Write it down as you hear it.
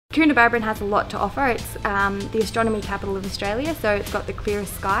Coonabarabran has a lot to offer. It's the astronomy capital of Australia, so it's got the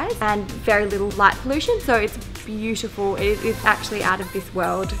clearest skies and very little light pollution, so it's beautiful. It's actually out of this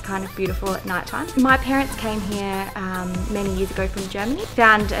world, kind of beautiful at night time. My parents came here many years ago from Germany,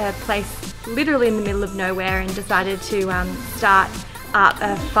 found a place literally in the middle of nowhere and decided to start up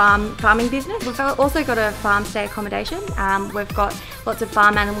a farming business. We've also got a farmstay accommodation. We've got lots of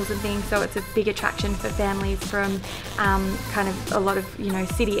farm animals and things, so it's a big attraction for families from kind of a lot of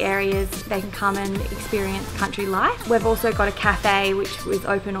city areas. They can come and experience country life. We've also got a cafe which is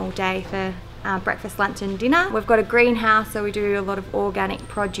open all day for breakfast, lunch and dinner. We've got a greenhouse, so we do a lot of organic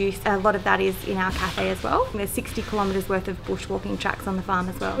produce. A lot of that is in our cafe as well. There's 60 kilometres worth of bushwalking tracks on the farm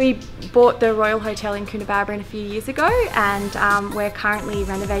as well. We bought the Royal Hotel in Coonabarabran a few years ago, and we're currently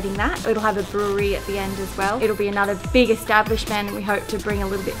renovating that. It'll have a brewery at the end as well. It'll be another big establishment, and we hope to bring a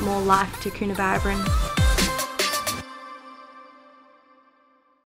little bit more life to Coonabarabran.